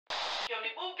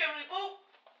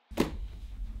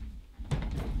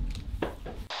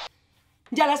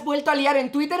¿Ya la has vuelto a liar en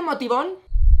Twitter, motivón?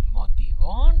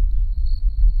 ¿Motivón?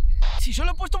 Si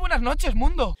solo he puesto buenas noches,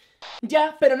 mundo.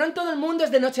 Ya, pero no en todo el mundo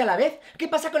es de noche a la vez. ¿Qué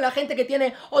pasa con la gente que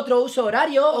tiene otro uso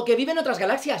horario o que vive en otras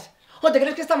galaxias? ¿O te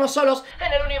crees que estamos solos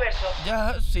en el universo?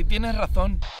 Ya, si tienes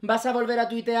razón. ¿Vas a volver a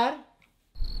tuitear?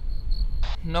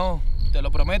 No, te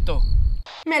lo prometo.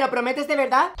 ¿Me lo prometes de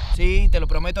verdad? Sí, te lo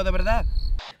prometo de verdad.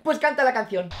 Pues canta la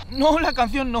canción. No, la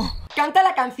canción no. Canta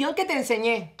la canción que te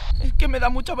enseñé. Es que me da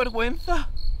mucha vergüenza.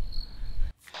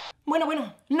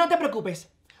 Bueno, no te preocupes.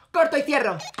 Corto y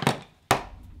cierro.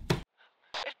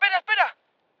 ¡Espera, espera!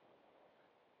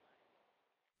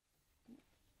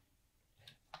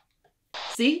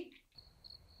 ¿Sí?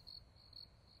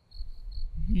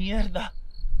 Mierda.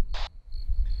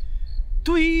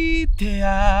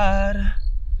 Tuitear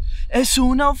es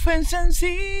una ofensa en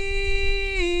sí.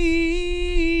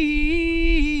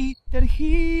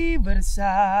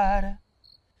 Tergiversar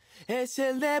es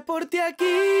el deporte aquí.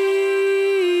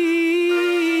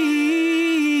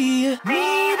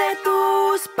 Mide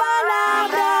tus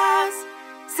palabras,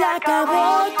 se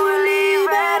acabó tu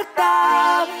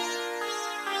libertad.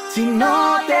 Si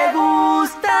no te gusta